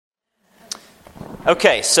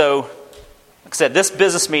Okay, so like I said, this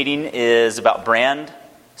business meeting is about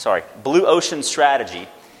Blue Ocean strategy.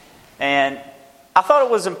 And I thought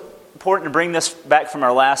it was important to bring this back from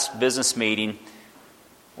our last business meeting.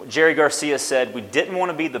 What Jerry Garcia said, we didn't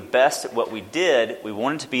want to be the best at what we did. We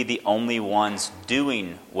wanted to be the only ones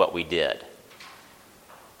doing what we did.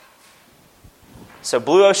 So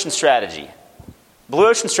Blue Ocean Strategy. Blue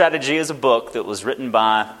Ocean Strategy is a book that was written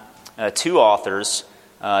by two authors,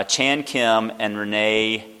 Chan Kim and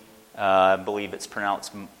Renee, I believe it's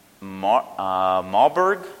pronounced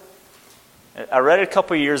Mauborgne. I read it a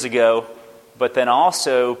couple of years ago, but then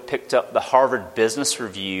also picked up the Harvard Business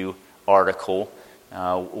Review article,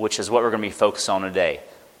 which is what we're going to be focused on today.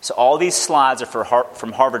 So all these slides are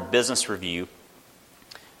from Harvard Business Review.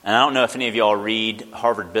 And I don't know if any of y'all read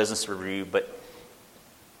Harvard Business Review, but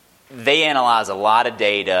they analyze a lot of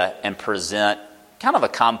data and present kind of a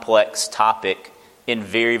complex topic in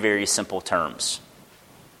very, very simple terms.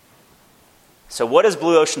 So what is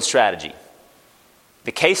Blue Ocean Strategy?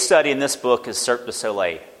 The case study in this book is Cirque du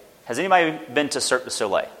Soleil. Has anybody been to Cirque du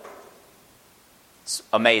Soleil? It's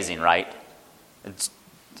amazing, right? It's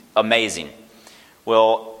amazing.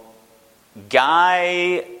 Well, I'm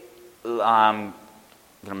going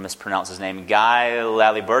to mispronounce his name, Guy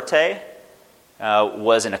Laliberte,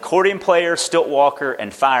 was an accordion player, stilt walker,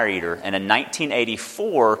 and fire eater. And in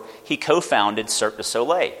 1984, he co-founded Cirque du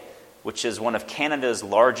Soleil, which is one of Canada's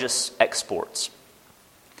largest exports.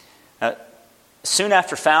 Soon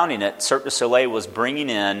after founding it, Cirque du Soleil was bringing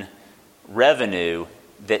in revenue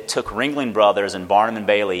that took Ringling Brothers and Barnum &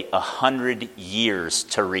 Bailey 100 years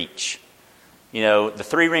to reach. You know, the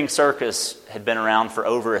three-ring circus had been around for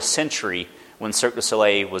over a century when Cirque du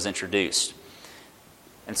Soleil was introduced.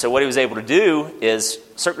 And so what he was able to do is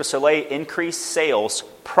Cirque du Soleil increased sales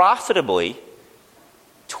profitably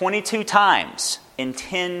 22 times in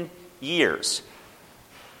 10 years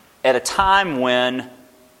at a time when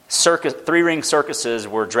three-ring circuses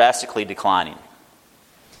were drastically declining.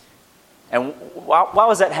 And why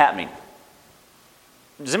was that happening?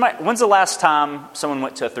 When's the last time someone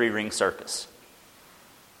went to a three-ring circus?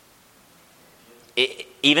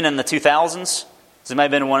 Even in the 2000s? Has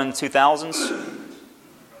anybody been to one in the 2000s?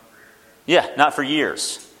 Yeah, not for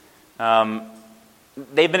years.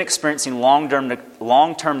 They've been experiencing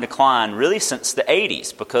long-term decline really since the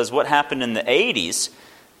 80s, because what happened in the 80s,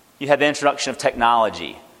 you had the introduction of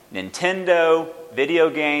technology. Nintendo, video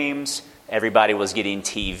games, everybody was getting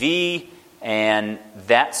TV, and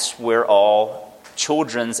that's where all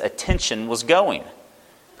children's attention was going.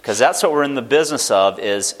 Because that's what we're in the business of,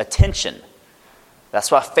 is attention.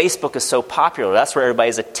 That's why Facebook is so popular. That's where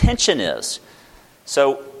everybody's attention is.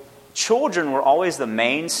 So children were always the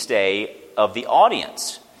mainstay of the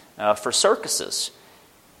audience for circuses.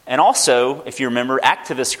 And also, if you remember,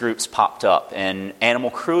 activist groups popped up, and animal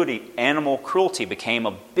cruelty became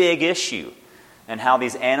a big issue, and how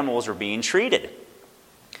these animals were being treated.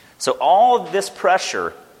 So all of this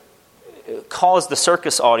pressure caused the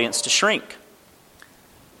circus audience to shrink.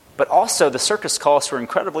 But also, the circus costs were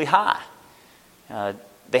incredibly high.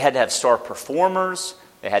 They had to have star performers.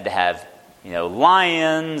 They had to have,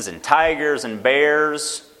 lions and tigers and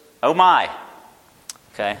bears. Oh my.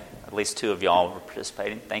 Okay, at least two of y'all were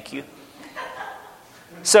participating. Thank you.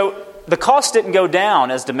 So the cost didn't go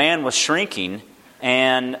down as demand was shrinking,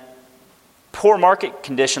 and poor market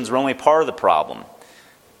conditions were only part of the problem.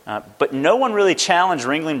 But no one really challenged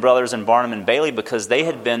Ringling Brothers and Barnum & Bailey, because they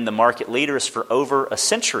had been the market leaders for over a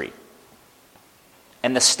century.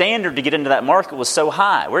 And the standard to get into that market was so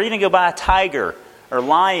high. Where are you going to go buy a tiger or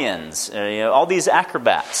lions, all these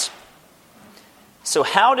acrobats? So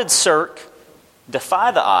how did Cirque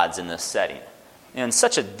defy the odds in this setting, in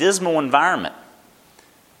such a dismal environment?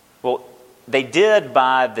 Well, they did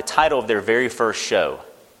by the title of their very first show.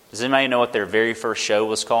 Does anybody know what their very first show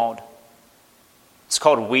was called? It's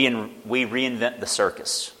called We Reinvent the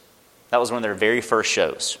Circus. That was one of their very first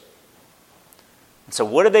shows. And so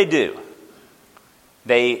what did they do?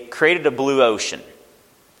 They created a blue ocean,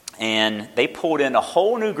 and they pulled in a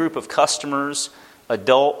whole new group of customers,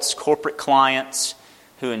 adults, corporate clients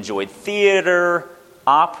who enjoyed theater,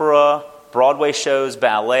 opera, Broadway shows,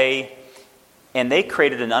 ballet, and they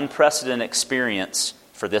created an unprecedented experience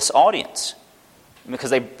for this audience, because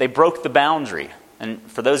they broke the boundary. And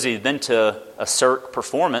for those of you who've been to a Cirque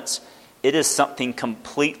performance, it is something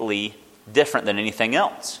completely different than anything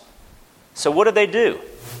else. So what did they do?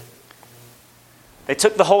 They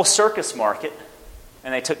took the whole circus market,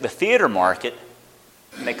 and they took the theater market,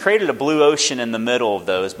 and they created a blue ocean in the middle of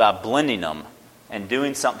those by blending them and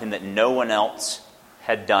doing something that no one else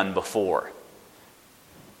had done before.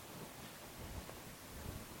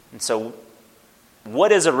 And so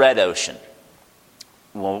what is a red ocean?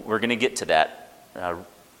 Well, we're going to get to that.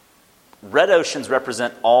 Red oceans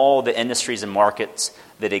represent all the industries and markets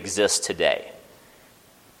that exist today.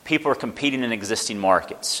 People are competing in existing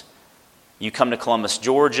markets. You come to Columbus,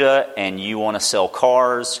 Georgia, and you want to sell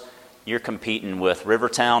cars. You're competing with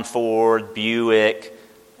Rivertown Ford, Buick,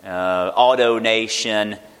 Auto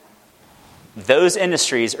Nation. Those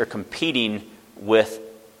industries are competing with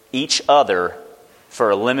each other for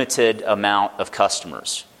a limited amount of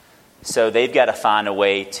customers. So they've got to find a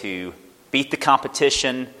way to beat the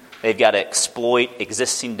competition. They've got to exploit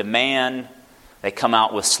existing demand. They come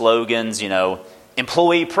out with slogans,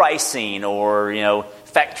 employee pricing or,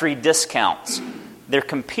 factory discounts. They're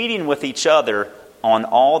competing with each other on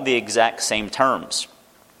all the exact same terms.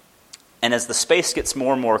 And as the space gets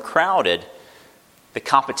more and more crowded, the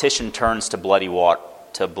competition turns to bloody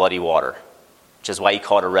water, which is why you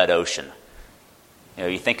call it a red ocean.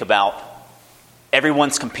 You think about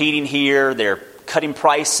everyone's competing here, they're cutting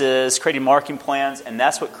prices, creating marketing plans, and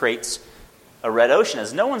that's what creates a red ocean,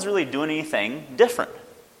 is no one's really doing anything different.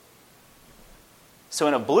 So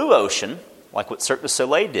in a blue ocean, like what Cirque du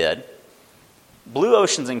Soleil did, blue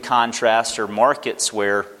oceans in contrast are markets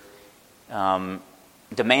where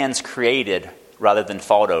demand's created rather than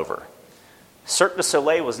fought over. Cirque du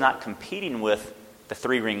Soleil was not competing with the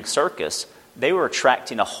three-ring circus. They were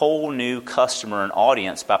attracting a whole new customer and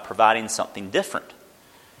audience by providing something different.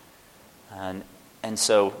 And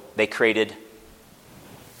so they created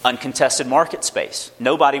uncontested market space.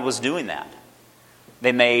 Nobody was doing that.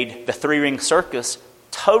 They made the three-ring circus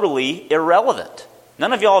totally irrelevant.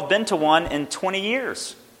 None of y'all have been to one in 20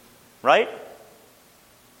 years, right?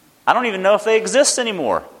 I don't even know if they exist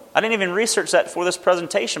anymore. I didn't even research that for this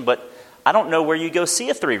presentation, but I don't know where you go see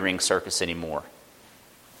a three-ring circus anymore.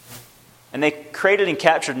 And they created and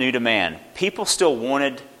captured new demand. People still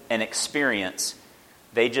wanted an experience.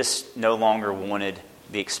 They just no longer wanted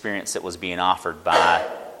the experience that was being offered by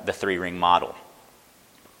the three-ring model.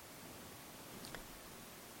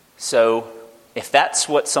 So if that's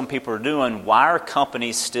what some people are doing, why are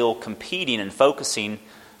companies still competing and focusing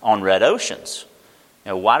on red oceans?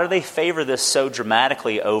 Why do they favor this so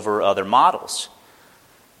dramatically over other models?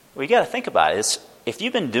 Well, you got to think about it. If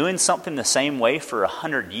you've been doing something the same way for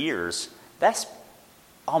 100 years, that's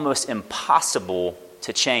almost impossible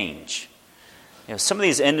to change. Some of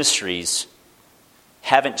these industries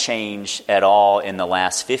haven't changed at all in the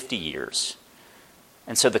last 50 years.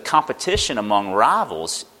 And so the competition among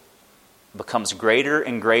rivals becomes greater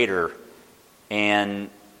and greater, and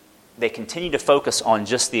they continue to focus on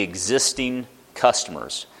just the existing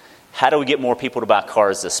customers. How do we get more people to buy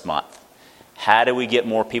cars this month? How do we get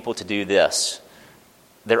more people to do this?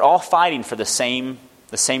 They're all fighting for the same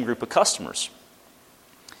group of customers.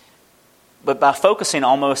 But by focusing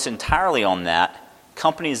almost entirely on that,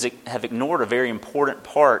 companies have ignored a very important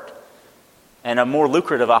part and a more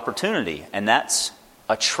lucrative opportunity, and that's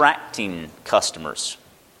attracting customers.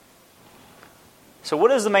 So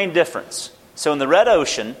what is the main difference? So in the red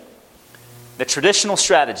ocean, the traditional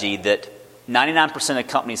strategy that 99% of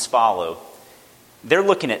companies follow, they're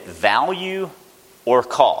looking at value or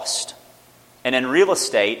cost. And in real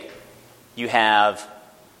estate, you have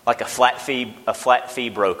like a flat fee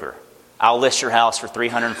broker. I'll list your house for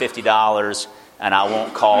 $350 and I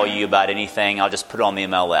won't call you about anything. I'll just put it on the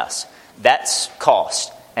MLS. That's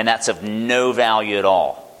cost, and that's of no value at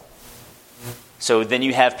all. So then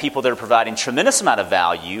you have people that are providing tremendous amount of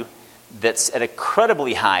value that's at a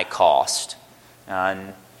incredibly high cost.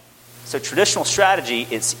 So traditional strategy,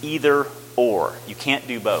 it's either or. You can't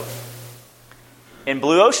do both. In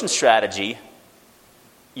blue ocean strategy,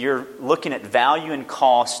 you're looking at value and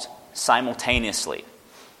cost simultaneously.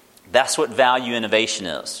 That's what value innovation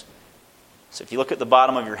is. So if you look at the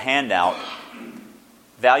bottom of your handout,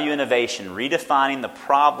 value innovation, redefining the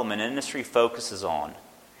problem an industry focuses on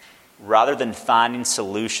rather than finding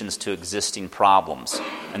solutions to existing problems.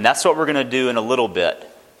 And that's what we're going to do in a little bit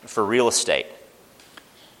for real estate.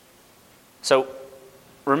 So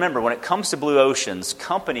remember, when it comes to blue oceans,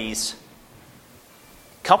 companies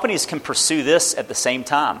can pursue this at the same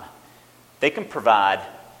time. They can provide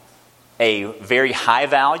a very high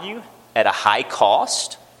value at a high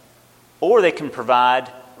cost, or they can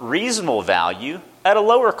provide reasonable value at a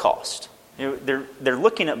lower cost. They're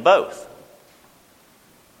looking at both.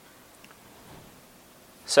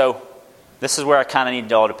 So this is where I kind of need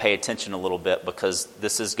y'all to pay attention a little bit, because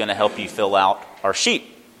this is going to help you fill out our sheet.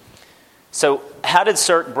 So how did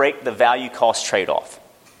Cirque break the value-cost trade-off?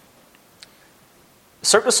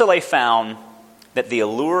 Cirque du Soleil found that the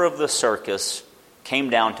allure of the circus came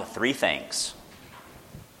down to three things.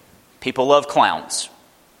 People love clowns.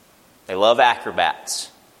 They love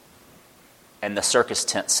acrobats and the circus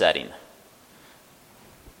tent setting.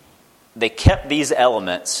 They kept these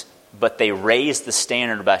elements, but they raised the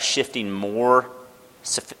standard by shifting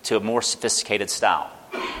to a more sophisticated style.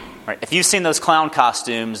 Right? If you've seen those clown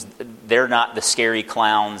costumes, they're not the scary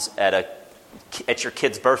clowns at your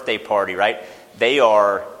kid's birthday party, right? They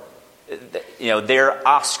are, they're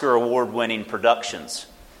Oscar award-winning productions.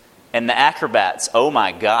 And the acrobats, oh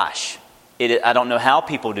my gosh, I don't know how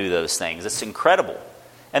people do those things. It's incredible.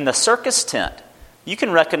 And the circus tent, you can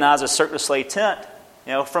recognize a Cirque du Soleil tent,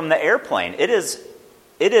 from the airplane. It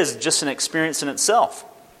is just an experience in itself.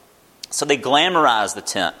 So they glamorized the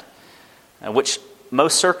tent, which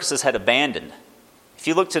most circuses had abandoned. If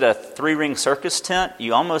you looked at a 3-ring circus tent,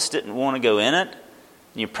 you almost didn't want to go in it.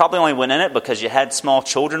 You probably only went in it because you had small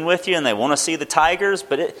children with you and they want to see the tigers,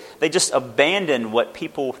 but they just abandoned what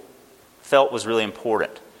people felt was really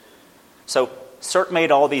important. So Cirque made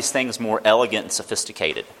all these things more elegant and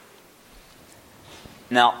sophisticated.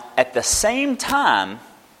 Now, at the same time,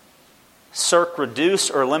 Cirque reduced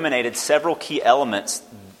or eliminated several key elements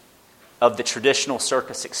of the traditional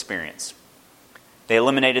circus experience. They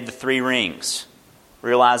eliminated the 3 rings,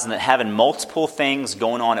 realizing that having multiple things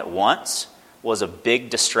going on at once was a big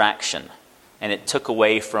distraction, and it took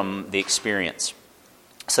away from the experience.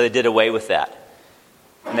 So they did away with that.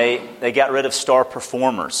 And they got rid of star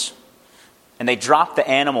performers, and they dropped the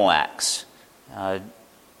animal acts.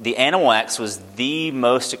 The animal acts was the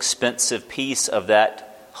most expensive piece of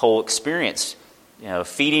that whole experience.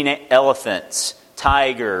 Feeding elephants,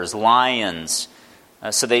 tigers, lions.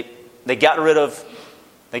 So they got rid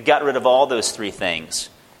of all those 3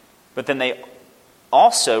 things. But then they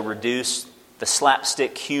also reduced the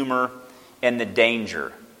slapstick humor and the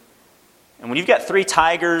danger. And when you've got 3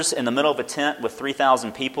 tigers in the middle of a tent with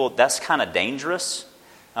 3,000 people, that's kind of dangerous.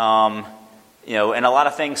 And a lot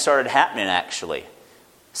of things started happening actually.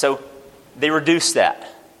 So they reduced that.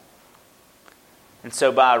 And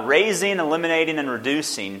so by raising, eliminating, and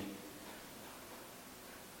reducing,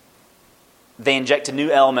 they injected new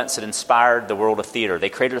elements that inspired the world of theater. They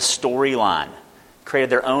created a storyline, created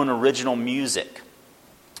their own original music.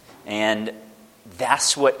 And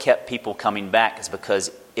that's what kept people coming back, is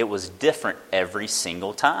because it was different every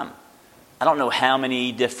single time. I don't know how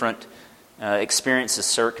many different experiences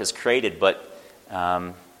Cirque has created, but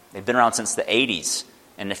they've been around since the 80s.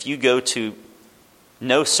 And if you go to,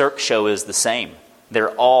 no Cirque show is the same.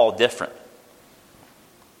 They're all different.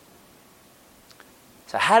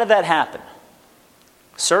 So how did that happen?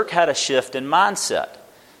 Cirque had a shift in mindset.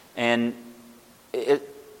 And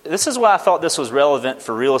this is why I thought this was relevant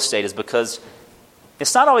for real estate, is because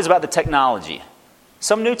it's not always about the technology.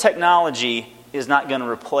 Some new technology is not going to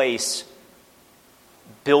replace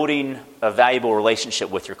building a valuable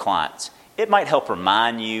relationship with your clients. It might help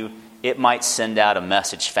remind you. It might send out a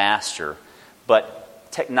message faster.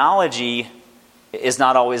 But technology is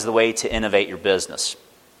not always the way to innovate your business.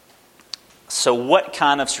 So what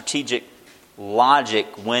kind of strategic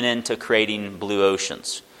logic went into creating Blue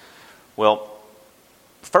Oceans? Well,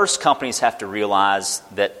 first, companies have to realize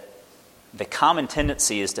that the common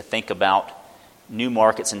tendency is to think about new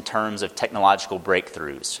markets in terms of technological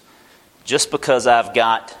breakthroughs. Just because I've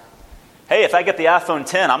got, hey, if I get the iPhone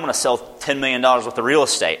 10, I'm going to sell $10 million worth of real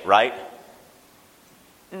estate, right?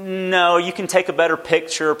 No, you can take a better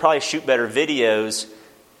picture, probably shoot better videos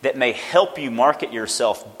that may help you market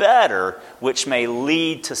yourself better, which may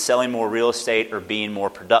lead to selling more real estate or being more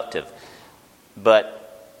productive.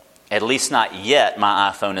 But at least not yet, my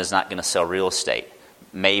iPhone is not going to sell real estate.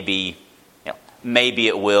 Maybe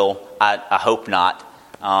it will. I hope not.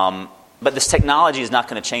 But this technology is not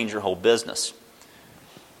going to change your whole business.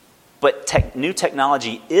 But new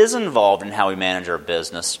technology is involved in how we manage our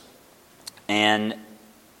business, and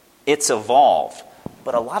it's evolved.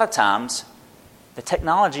 But a lot of times, the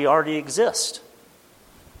technology already exists.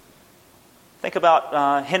 Think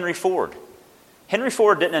about Henry Ford. Henry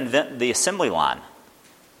Ford didn't invent the assembly line.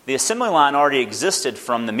 The assembly line already existed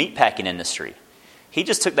from the meatpacking industry. He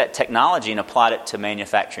just took that technology and applied it to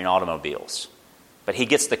manufacturing automobiles. But he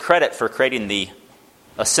gets the credit for creating the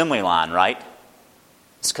assembly line, right?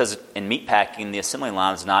 It's because in meatpacking, the assembly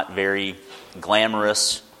line is not very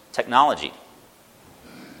glamorous technology.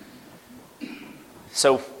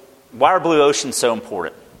 So why are Blue Oceans so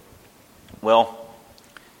important? Well,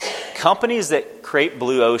 companies that create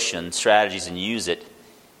Blue Ocean strategies and use it,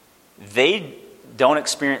 they don't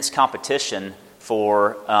experience competition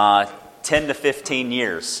for 10 to 15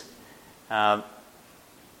 years. No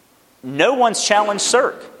one's challenged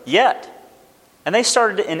Cirque yet. And they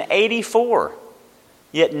started in 84.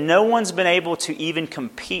 Yet no one's been able to even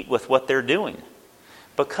compete with what they're doing.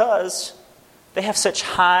 because they have such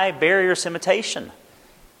high barriers to imitation.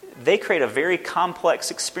 They create a very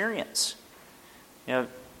complex experience.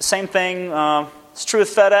 Same thing, it's true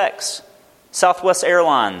with FedEx, Southwest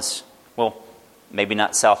Airlines. Well, maybe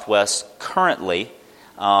not Southwest currently,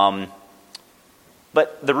 but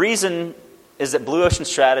the reason is that Blue Ocean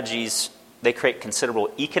strategies, they create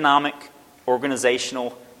considerable economic,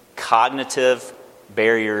 organizational, cognitive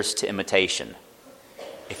barriers to imitation.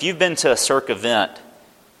 If you've been to a Cirque event,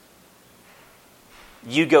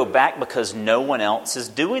 you go back because no one else is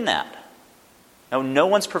doing that. No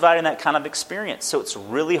one's providing that kind of experience, so it's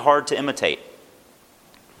really hard to imitate.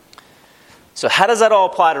 So how does that all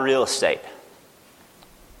apply to real estate?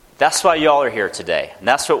 That's why y'all are here today. And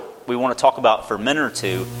that's what we want to talk about for a minute or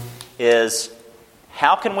two, is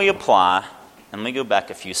how can we apply, and let me go back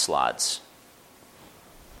a few slides.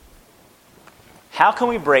 How can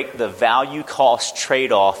we break the value-cost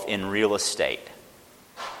trade-off in real estate?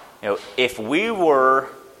 If we were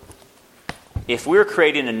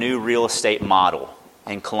creating a new real estate model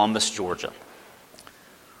in Columbus, Georgia,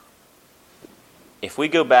 if we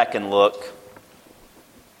go back and look,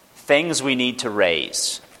 things we need to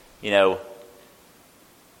raise,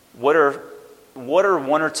 what are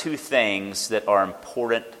one or two things that are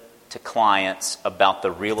important to clients about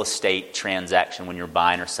the real estate transaction when you're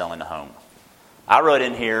buying or selling a home? I wrote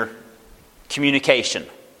in here, communication,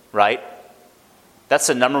 right? That's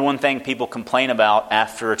the number one thing people complain about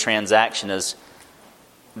after a transaction is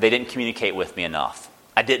they didn't communicate with me enough.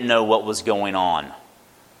 I didn't know what was going on.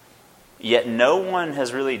 Yet no one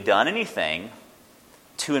has really done anything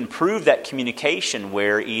to improve that communication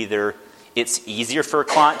where either it's easier for a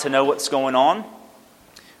client to know what's going on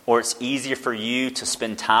or it's easier for you to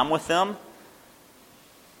spend time with them.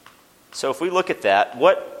 So if we look at that,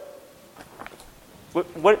 what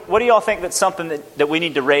do y'all think that's something that we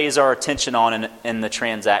need to raise our attention on in the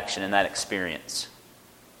transaction, in that experience?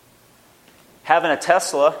 Having a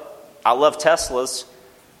Tesla, I love Teslas,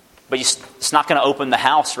 but it's not going to open the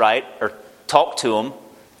house, right? Or talk to them.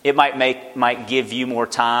 It might give you more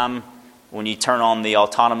time when you turn on the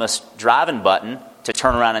autonomous driving button to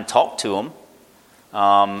turn around and talk to them.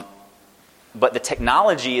 But the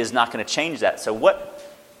technology is not going to change that. So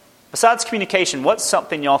besides communication, what's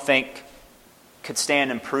something y'all think could stand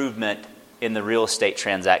improvement in the real estate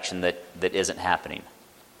transaction that isn't happening?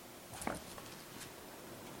 I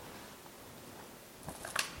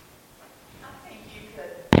think you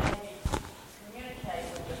could maybe communicate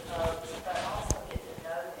with the folks, but also get to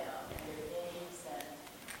know them and their needs and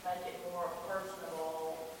make it more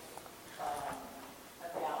personable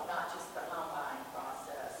about not just the home buying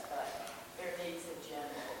process, but their needs in general.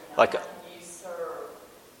 Like how can you serve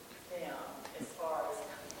them as far as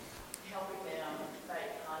helping them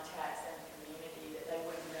make contacts in the community that they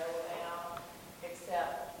wouldn't know about,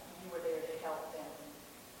 except you were there to help them.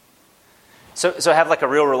 So have like a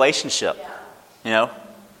real relationship. Yeah.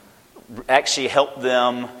 Actually help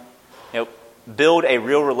them, build a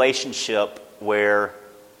real relationship where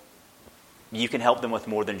you can help them with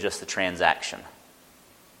more than just the transaction.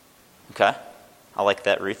 Okay, I like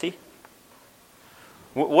that, Ruthie.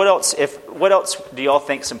 What else do y'all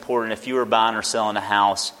think is important if you were buying or selling a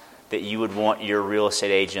house that you would want your real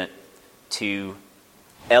estate agent to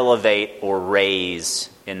elevate or raise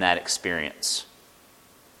in that experience?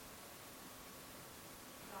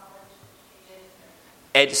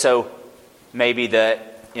 So maybe the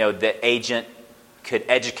agent could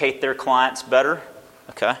educate their clients better.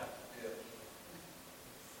 Okay.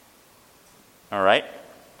 All right.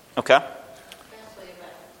 Okay.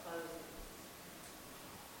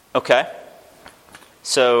 Okay.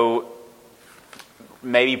 So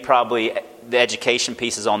probably the education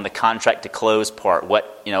piece is on the contract to close part. A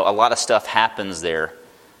lot of stuff happens there.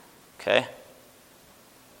 Okay.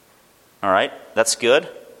 All right. That's good.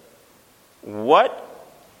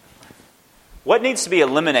 What needs to be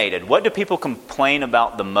eliminated? What do people complain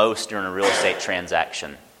about the most during a real estate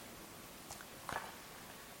transaction?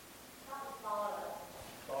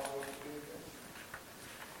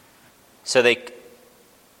 So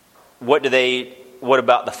what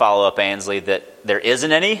about the follow-up, Ansley, that there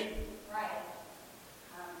isn't any? Right.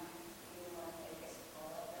 You want to take us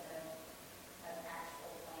follow-up with an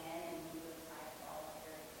actual plan and you would like all of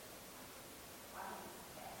your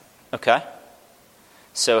Okay.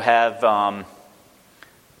 So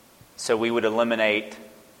we would eliminate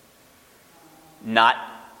not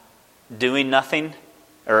doing nothing,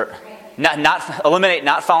 or eliminate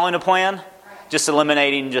not following a plan, just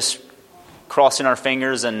eliminating just crossing our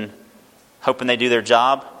fingers and hoping they do their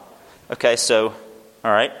job. Okay, so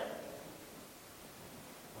all right.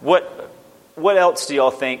 What else do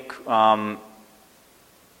y'all think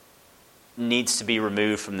needs to be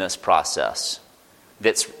removed from this process?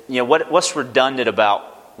 That's, what's redundant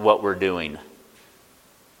about what we're doing?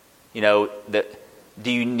 Do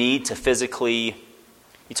you need to physically,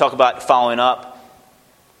 you talk about following up,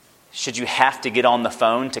 should you have to get on the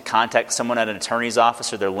phone to contact someone at an attorney's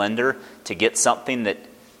office or their lender to get something that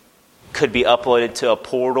could be uploaded to a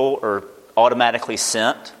portal or automatically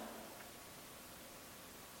sent?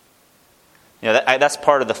 That's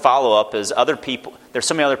part of the follow-up is other people. There's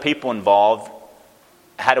so many other people involved.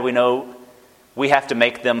 How do we know? We have to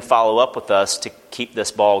make them follow up with us to keep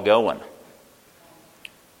this ball going.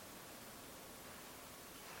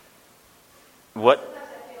 What?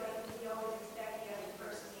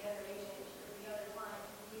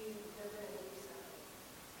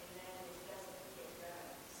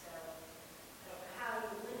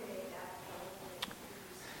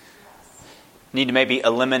 Need to maybe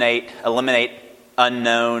eliminate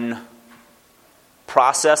unknown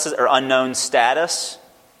processes or unknown status.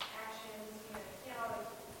 Actions, you can't always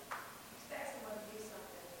expect someone to do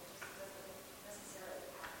something that just doesn't necessarily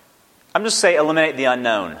happen. I'm just saying eliminate the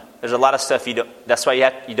unknown. There's a lot of stuff you don't. That's why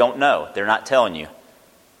you don't know. They're not telling you.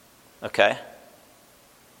 Okay.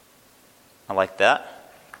 I like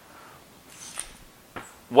that.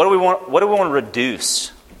 What do we want to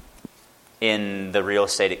reduce in the real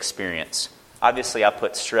estate experience? Obviously, I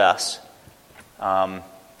put stress. Unknown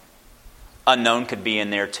could be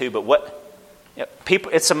in there too. But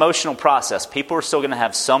people? It's an emotional process. People are still going to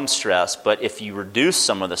have some stress. But if you reduce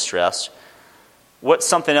some of the stress, what's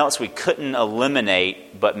something else we couldn't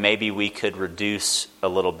eliminate, but maybe we could reduce a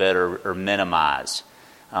little bit or minimize?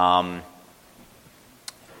 Time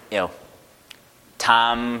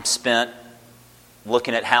spent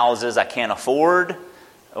looking at houses I can't afford,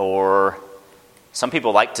 or some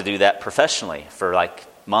people like to do that professionally for like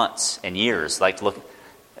months and years, like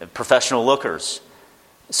professional lookers.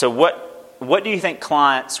 So what do you think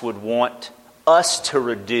clients would want us to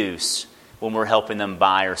reduce when we're helping them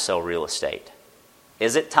buy or sell real estate?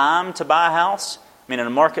 Is it time to buy a house? I mean, in a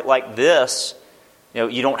market like this,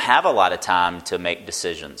 you don't have a lot of time to make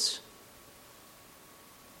decisions.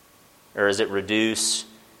 Or is it reduce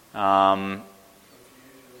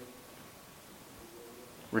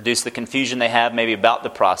the confusion they have maybe about the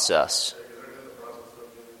process?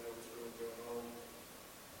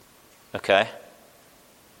 Okay.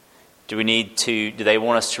 Do they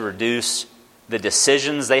want us to reduce the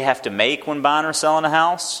decisions they have to make when buying or selling a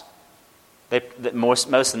house? Most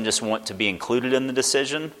of them just want to be included in the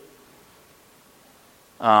decision.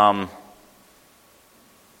 They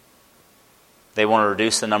want to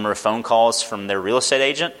reduce the number of phone calls from their real estate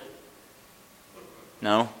agent?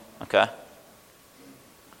 No? Okay.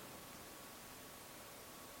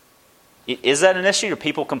 Is that an issue? Do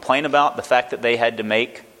people complain about the fact that they had to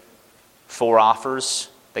make 4 offers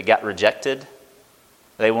that got rejected?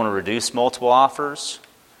 They want to reduce multiple offers.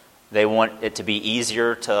 They want it to be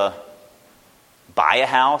easier to buy a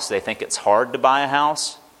house. They think it's hard to buy a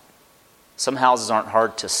house. Some houses aren't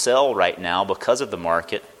hard to sell right now because of the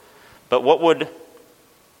market. But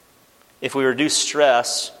if we reduce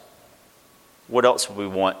stress, what else would we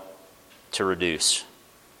want to reduce?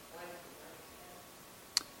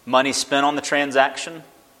 Money spent on the transaction?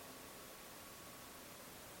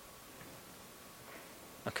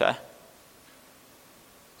 Okay.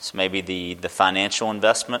 So maybe the financial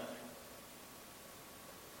investment?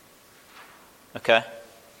 Okay.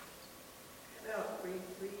 Well,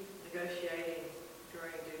 renegotiating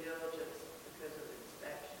during due diligence because of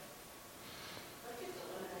inspection.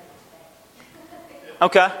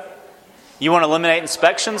 Okay. You want to eliminate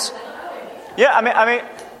inspections? Yeah, I mean,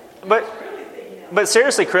 but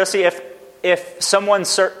seriously, Chrissy, if someone,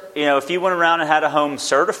 if you went around and had a home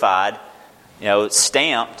certified,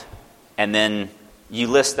 stamped, and then you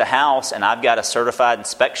list the house, and I've got a certified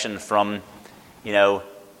inspection from,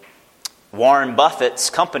 Warren Buffett's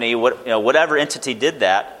company, whatever entity did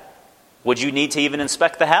that, would you need to even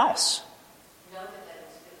inspect the house? No, but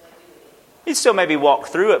that's because I do it. You'd still maybe walk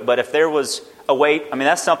through it, but if there was a way,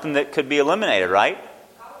 that's something that could be eliminated, right?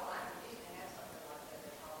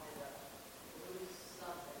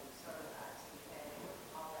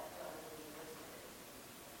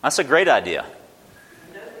 That's a great idea.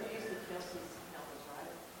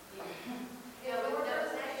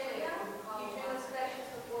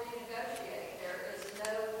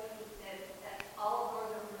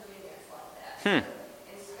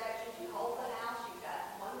 Inspections, you hold the house, you've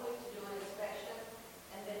got 1 week to do an inspection,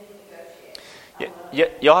 and then you negotiate.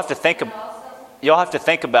 You'll have to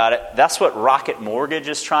think about it. That's what Rocket Mortgage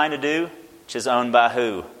is trying to do, which is owned by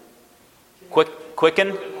who?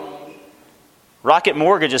 Quicken? Rocket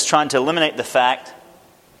Mortgage is trying to eliminate the fact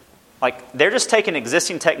Like, they're just taking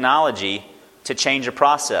existing technology to change a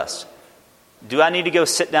process. Do I need to go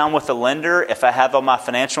sit down with a lender if I have all my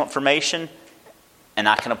financial information and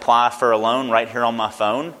I can apply for a loan right here on my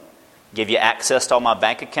phone? Give you access to all my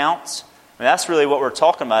bank accounts? I mean, that's really what we're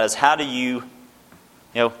talking about, is how do you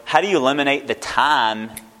eliminate the time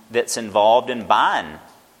that's involved in buying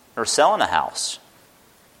or selling a house?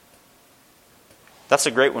 That's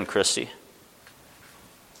a great one, Christy.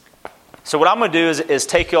 So what I'm going to do is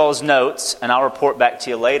take y'all's notes, and I'll report back to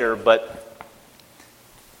you later, but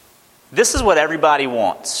this is what everybody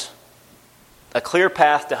wants: a clear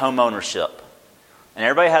path to home ownership. And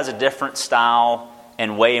everybody has a different style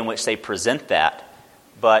and way in which they present that,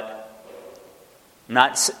 but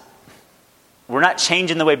we're not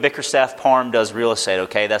changing the way Bickerstaff Parham does real estate,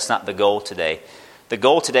 okay? That's not the goal today. The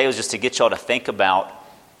goal today was just to get y'all to think about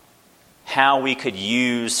how we could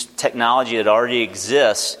use technology that already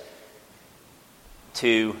exists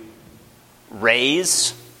to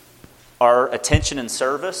raise our attention and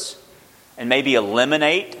service and maybe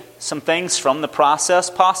eliminate some things from the process,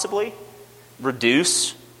 possibly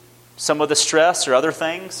reduce some of the stress or other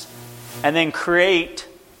things, and then create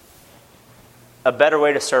a better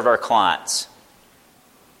way to serve our clients.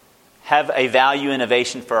 Have a value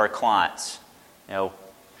innovation for our clients.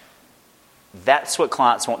 That's what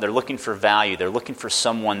clients want. They're looking for value. They're looking for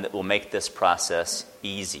someone that will make this process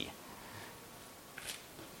easy.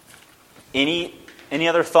 Any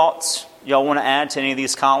other thoughts y'all want to add to any of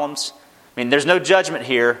these columns? I mean, there's no judgment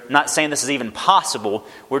here. I'm not saying this is even possible.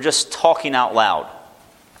 We're just talking out loud.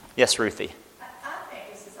 Yes, Ruthie. I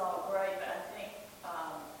think this is all great, but I think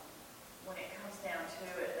when it comes down to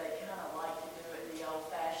it, they kind of like to do it the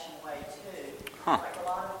old-fashioned way too. Huh. Like a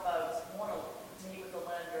lot of folks want to meet with the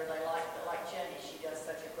lender. They like Jenny. She does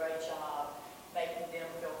such a great job making them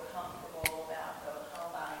feel comfortable about the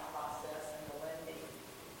home buying process and the lending,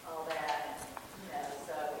 all that. And,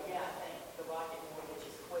 so yeah, I think the rocket mortgage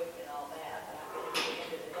is quick and all that. But I think at the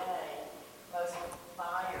end of the day, most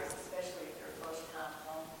buyers, especially if they're first-time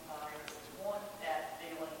home buyers, want that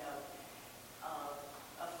feeling of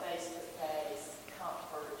a face-to-face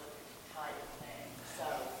comfort type thing.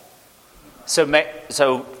 So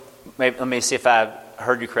maybe, let me see if I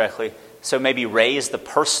heard you correctly. So maybe raise the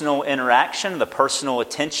personal interaction, the personal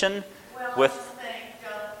attention with. I just think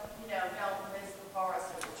don't miss the forest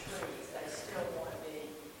for the trees. They still want to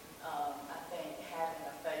be, I think, having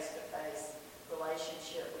a face-to-face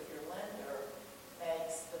relationship with your lender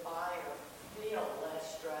makes the buyer feel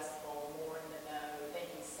less stressful, more in the know,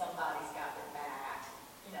 thinking somebody's got their back,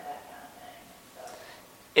 that kind of thing. So,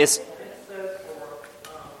 It's So for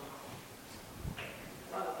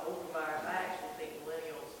a lot of older buyers, I actually think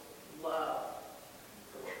millennials love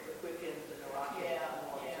the quick ins and the rocket. Yeah,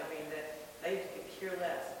 mortgage. yeah. I mean, that they could care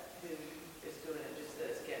less who is doing it, just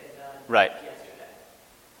that it's getting done Right. yesterday.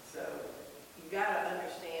 So you got to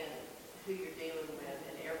understand who you're dealing with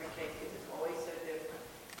in every case, because it's always so different.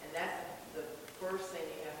 And that's the first thing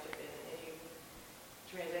you have to, in any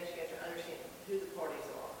transaction, you have to understand who the parties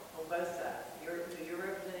are on both sides. Who you're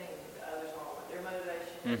representing and who the others are, what their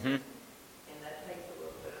motivation is. Mm-hmm. And that takes a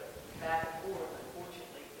little bit of back and forth,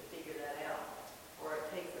 unfortunately, to figure that out. Or it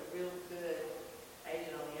takes a real good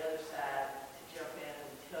agent on the other side to jump in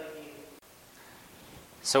and tell you.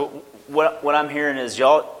 So what I'm hearing is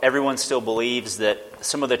everyone still believes that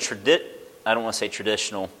some of the I don't want to say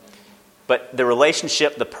traditional, but the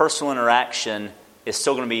relationship, the personal interaction is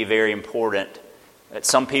still going to be very important. That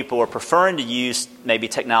some people are preferring to use maybe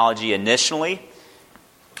technology initially.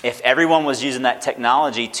 If everyone was using that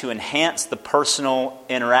technology to enhance the personal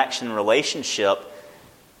interaction relationship,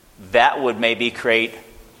 that would maybe create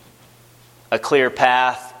a clear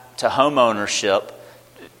path to home ownership.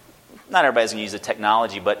 Not everybody's going to use the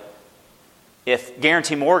technology, but if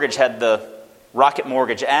Guarantee Mortgage had the Rocket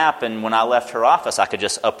Mortgage app and when I left her office I could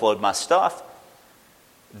just upload my stuff,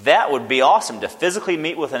 that would be awesome, to physically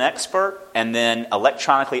meet with an expert and then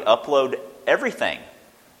electronically upload everything.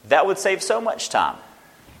 That would save so much time.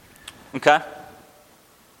 Okay? Let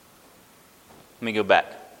me go back.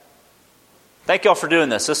 Thank y'all for doing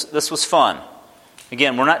this. This was fun.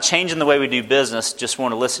 Again, we're not changing the way we do business, just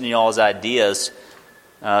want to listen to y'all's ideas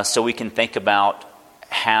so we can think about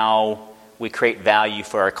how we create value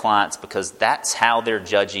for our clients, because that's how they're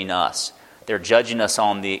judging us. They're judging us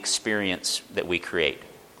on the experience that we create.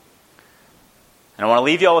 And I want to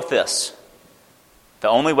leave y'all with this. The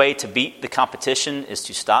only way to beat the competition is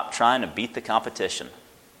to stop trying to beat the competition.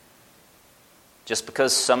 Just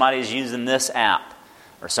because somebody's using this app,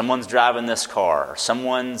 or someone's driving this car, or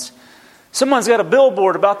someone's got a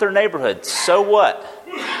billboard about their neighborhood, so what?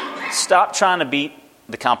 Stop trying to beat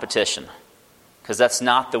the competition. because that's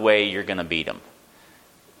not the way you're going to beat them.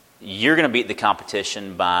 You're going to beat the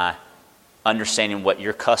competition by understanding what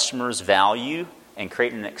your customers value and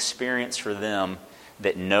creating an experience for them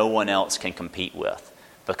that no one else can compete with,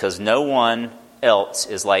 because no one else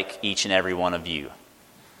is like each and every one of you.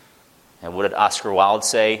 And what did Oscar Wilde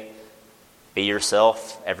say? Be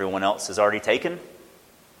yourself, everyone else is already taken.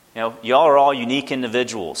 Y'all are all unique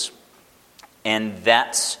individuals. And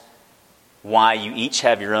that's why you each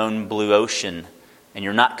have your own blue ocean, and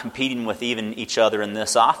you're not competing with even each other in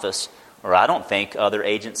this office, or I don't think other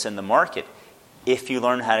agents in the market, if you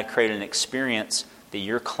learn how to create an experience that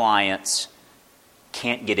your clients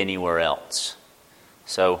can't get anywhere else.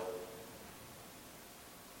 So,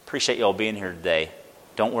 appreciate y'all being here today.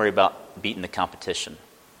 Don't worry about beating the competition.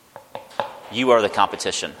 You are the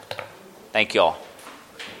competition. Thank y'all.